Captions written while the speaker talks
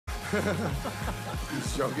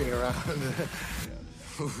He's joking around.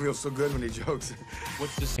 Feels so good when he jokes.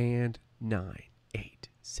 What's this? And 9, 8,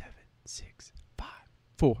 7, 6, 5,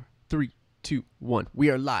 4, 3, 2, 1. We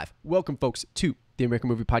are live. Welcome, folks, to the American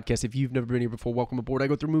Movie Podcast. If you've never been here before, welcome aboard. I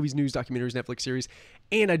go through movies, news, documentaries, Netflix series,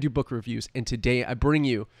 and I do book reviews. And today I bring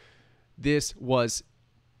you, this was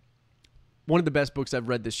one of the best books I've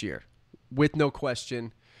read this year, with no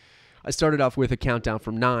question. I started off with a countdown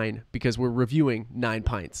from 9 because we're reviewing 9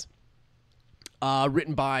 Pints.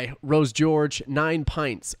 Written by Rose George, 9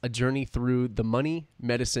 Pints, A Journey Through the Money,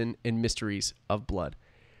 Medicine, and Mysteries of Blood.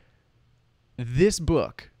 This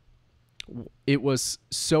book, it was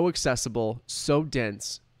so accessible, so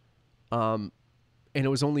dense, and it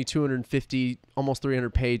was only 250, almost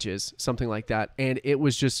 300 pages, something like that, and it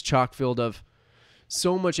was just chock-filled of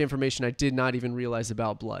so much information I did not even realize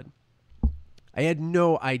about blood. I had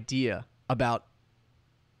no idea about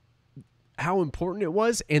how important it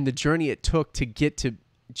was and the journey it took to get to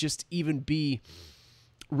just even be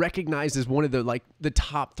recognized as one of the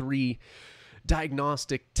top 3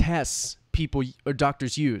 diagnostic tests people or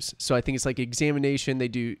doctors use. So I think it's like examination they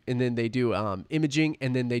do, and then they do imaging,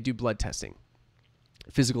 and then they do blood testing,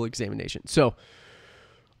 physical examination. So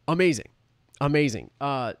amazing.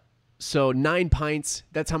 So 9 pints,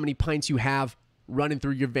 that's how many pints you have running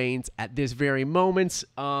through your veins at this very moment.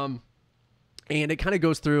 And it kind of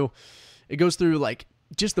goes through like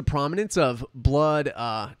just the prominence of blood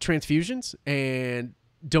transfusions and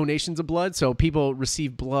donations of blood. So people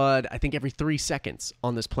receive blood, I think, every 3 seconds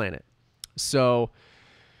on this planet. So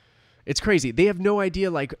it's crazy. They have no idea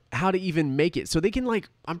like how to even make it. So they can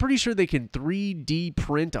I'm pretty sure they can 3D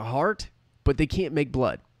print a heart, but they can't make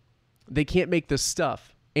blood. They can't make this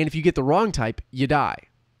stuff. And if you get the wrong type, you die.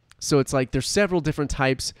 So it's like there's several different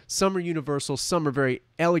types. Some are universal, some are very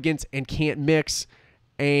elegant and can't mix,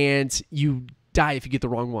 and you die if you get the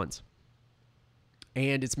wrong ones.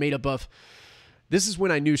 And it's made up of, this is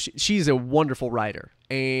when I knew she's a wonderful writer,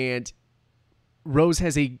 and Rose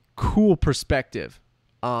has a cool perspective,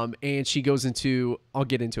 and she goes into, I'll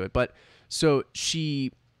get into it, but so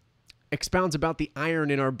she expounds about the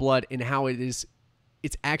iron in our blood and how it's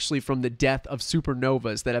actually from the death of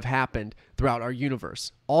supernovas that have happened throughout our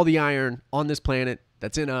universe. All the iron on this planet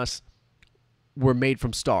that's in us were made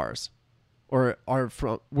from stars, or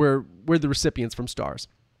we're the recipients from stars.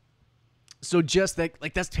 So just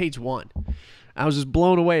that's page 1. I was just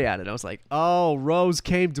blown away at it. I was like, oh, Rose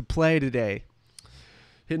came to play today,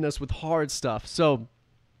 hitting us with hard stuff. So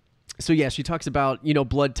yeah, she talks about,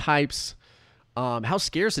 blood types, how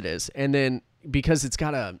scarce it is, and then because it's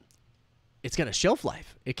got a shelf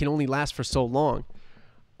life. It can only last for so long.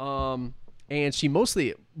 And she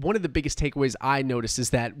mostly, one of the biggest takeaways I noticed is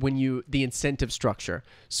that the incentive structure.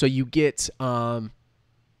 So you get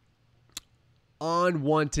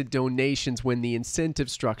unwanted donations when the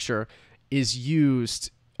incentive structure is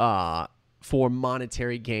used for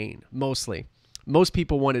monetary gain, mostly. Most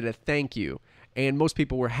people wanted a thank you, and most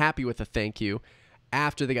people were happy with a thank you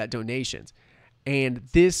after they got donations. And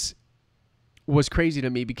this was crazy to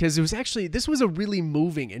me because this was a really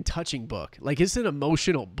moving and touching book. It's an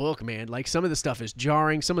emotional book, man. Some of the stuff is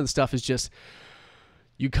jarring. Some of the stuff is just,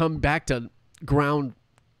 you come back to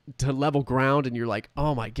level ground and you're like,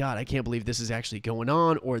 oh my God, I can't believe this is actually going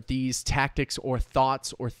on, or these tactics or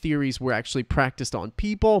thoughts or theories were actually practiced on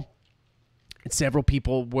people. And several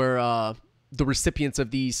people were the recipients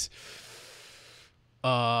of these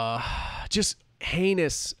just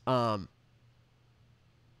heinous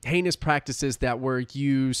practices that were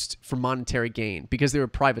used for monetary gain because they were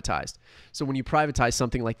privatized. So when you privatize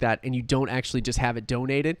something like that and you don't actually just have it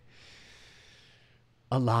donated,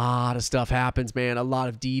 a lot of stuff happens, man. A lot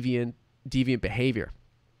of deviant behavior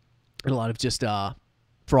and a lot of just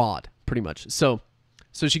fraud, pretty much. So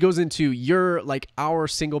she goes into our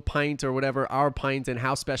single pint or whatever, our pint, and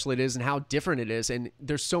how special it is and how different it is. And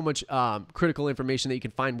there's so much critical information that you can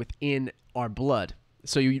find within our blood.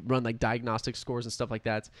 So you run diagnostic scores and stuff like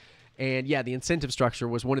that. And yeah, the incentive structure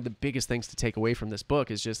was one of the biggest things to take away from this book,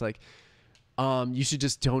 is just you should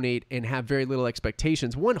just donate and have very little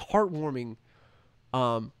expectations. One heartwarming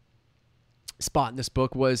spot in this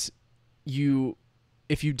book was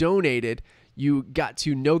if you donated, you got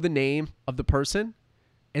to know the name of the person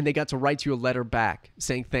and they got to write you a letter back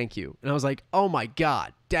saying thank you. And I was like, oh my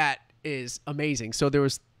God, that is amazing. So there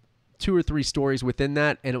was 2 or 3 stories within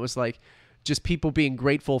that, and it was just people being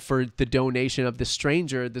grateful for the donation of this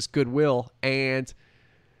stranger, this goodwill, and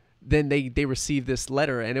then they received this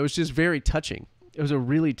letter, and it was just very touching. It was a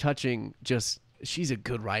really touching, she's a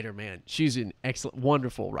good writer, man. She's an excellent,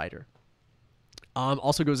 wonderful writer.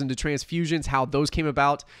 Also goes into transfusions, how those came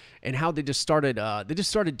about, and how they just started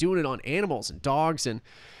doing it on animals and dogs. And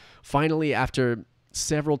finally, after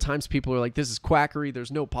several times, people are like, "This is quackery.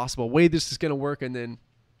 There's no possible way this is going to work." And then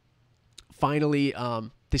finally,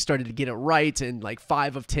 they started to get it right, and like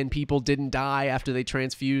 5 of 10 people didn't die after they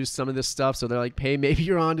transfused some of this stuff. So they're like, "Hey, maybe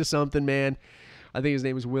you're onto something, man." I think his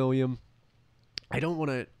name was William. I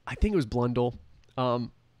think it was Blundell.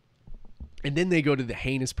 And then they go to the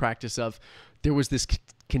heinous practice of, there was this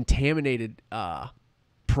contaminated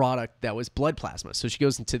product that was blood plasma. So she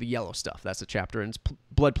goes into the yellow stuff. That's a chapter, and it's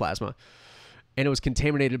blood plasma. And it was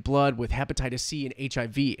contaminated blood with hepatitis C and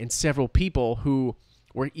HIV. And several people who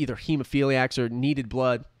were either hemophiliacs or needed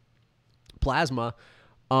blood plasma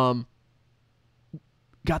got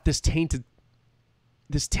this tainted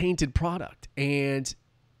product. And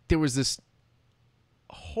there was this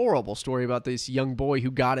horrible story about this young boy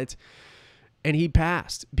who got it, and he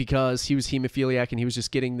passed because he was hemophiliac and he was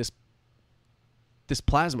just getting this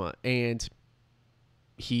plasma, and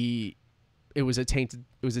it was a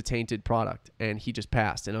tainted product, and he just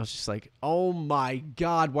passed. And I was just like, oh my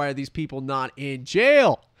God, why are these people not in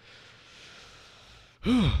jail?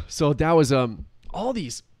 So that was all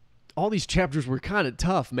these chapters were kind of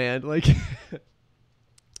tough, man. Like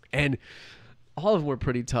and all of them were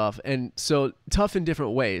pretty tough, and so tough in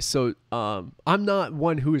different ways. So I'm not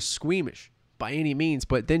one who is squeamish by any means,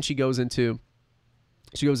 but then she goes into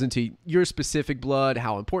your specific blood,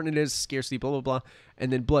 how important it is, scarcity, blah blah blah,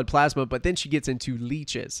 and then blood plasma. But then she gets into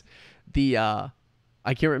leeches. I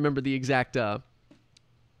can't remember the exact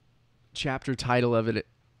chapter title of it,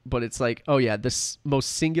 but it's like, oh yeah, this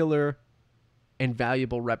most singular and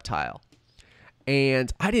valuable reptile.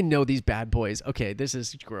 And I didn't know these bad boys. Okay, this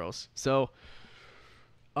is gross. So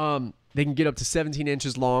they can get up to 17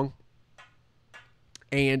 inches long.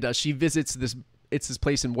 And she visits this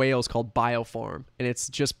place in Wales called Biofarm, and it's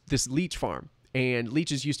just this leech farm. And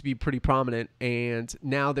leeches used to be pretty prominent, and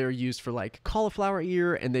now they're used for like cauliflower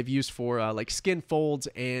ear, and they've used for like skin folds,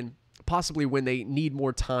 and possibly when they need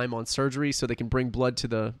more time on surgery so they can bring blood to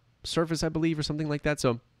the surface, I believe, or something like that.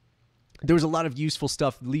 So there was a lot of useful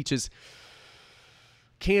stuff leeches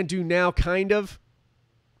can do now, kind of,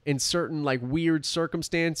 in certain like weird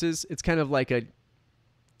circumstances. It's kind of like a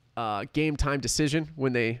game time decision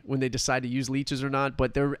when they decide to use leeches or not,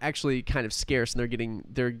 but they're actually kind of scarce, and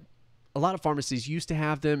a lot of pharmacies used to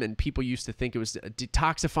have them, and people used to think it was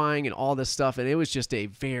detoxifying and all this stuff, and it was just a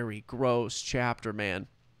very gross chapter, man.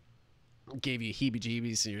 It gave you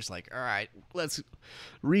heebie-jeebies, and you're just like, all right, let's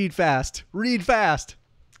read fast.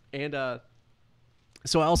 And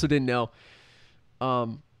so I also didn't know,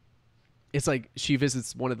 it's like she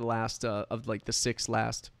visits one of the last of like the 6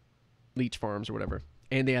 last leech farms or whatever,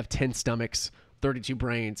 and they have 10 stomachs, 32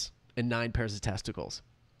 brains, and 9 pairs of testicles.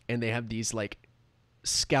 And they have these like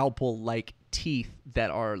scalpel-like teeth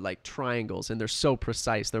that are like triangles, and they're so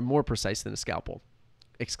precise. They're more precise than a scalpel,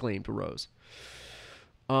 exclaimed Rose.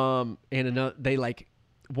 And they like,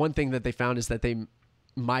 one thing that they found is that they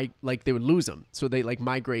would lose them. So they like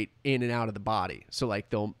migrate in and out of the body. So like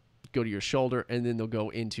they'll go to your shoulder, and then they'll go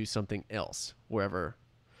into something else, wherever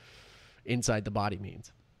inside the body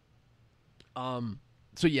means.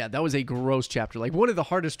 So yeah, that was a gross chapter. Like one of the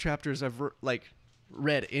hardest chapters I've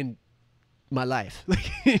read in my life.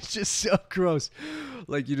 Like it's just so gross.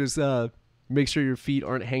 Like you just make sure your feet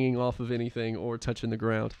aren't hanging off of anything or touching the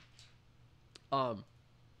ground. And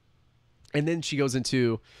then she goes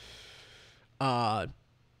into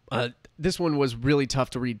this one was really tough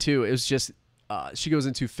to read too. It was just she goes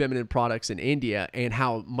into feminine products in India and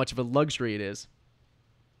how much of a luxury it is.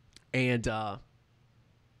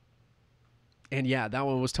 And yeah, that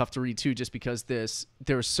one was tough to read too, just because there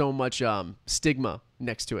was so much stigma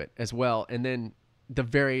next to it as well. And then the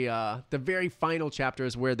very final chapter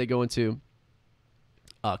is where they go into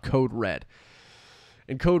Code Red.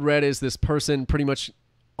 And Code Red is this person pretty much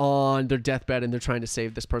on their deathbed, and they're trying to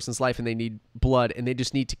save this person's life, and they need blood, and they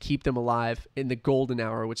just need to keep them alive in the golden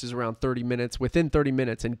hour, which is around 30 minutes, within 30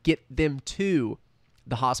 minutes, and get them to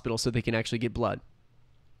the hospital so they can actually get blood.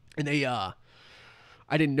 And they I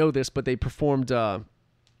didn't know this, but they performed, it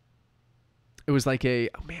was like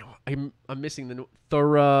I'm missing the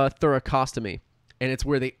thoracostomy. And it's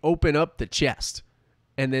where they open up the chest,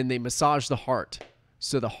 and then they massage the heart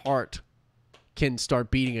so the heart can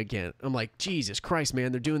start beating again. I'm like, Jesus Christ,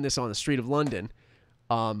 man, they're doing this on the street of London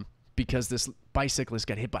because this bicyclist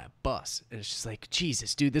got hit by a bus. And it's just like,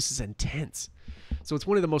 Jesus, dude, this is intense. So it's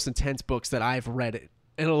one of the most intense books that I've read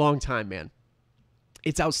in a long time, man.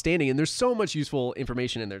 It's outstanding, and there's so much useful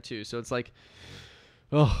information in there too. So it's like,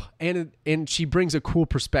 oh, and she brings a cool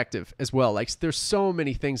perspective as well. Like there's so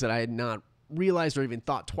many things that I had not realized or even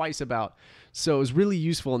thought twice about. So it was really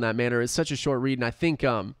useful in that manner. It's such a short read, and I think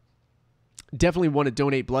definitely want to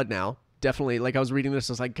donate blood now. Definitely, like I was reading this,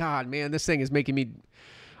 I was like, God, man, this thing is making me,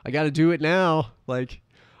 I got to do it now. Like,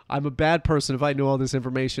 I'm a bad person if I know all this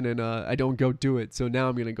information and I don't go do it. So now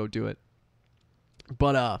I'm going to go do it.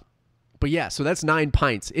 But yeah, so that's 9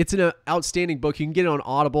 Pints. It's an outstanding book. You can get it on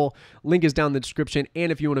Audible. Link is down in the description.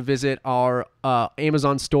 And if you want to visit our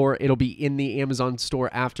Amazon store, it'll be in the Amazon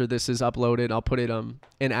store after this is uploaded. I'll put it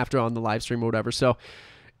in after on the live stream or whatever. So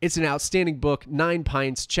it's an outstanding book, 9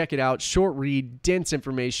 Pints. Check it out. Short read, dense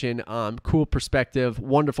information, cool perspective,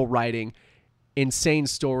 wonderful writing, insane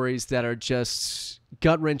stories that are just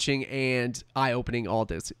gut-wrenching and eye-opening all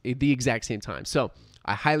this at the exact same time. So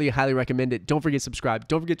I highly, highly recommend it. Don't forget to subscribe.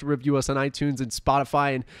 Don't forget to review us on iTunes and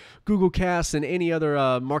Spotify and Google Casts and any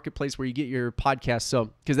other marketplace where you get your podcasts. So,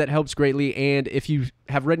 because that helps greatly. And if you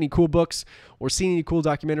have read any cool books or seen any cool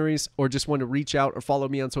documentaries or just want to reach out or follow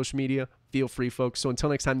me on social media, feel free, folks. So until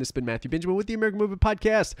next time, this has been Matthew Benjamin with the American Movement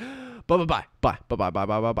Podcast. Bye-bye.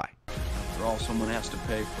 Bye-bye. After all, someone has to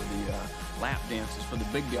pay for the lap dances for the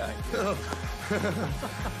big guy.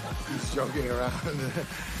 He's joking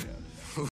around.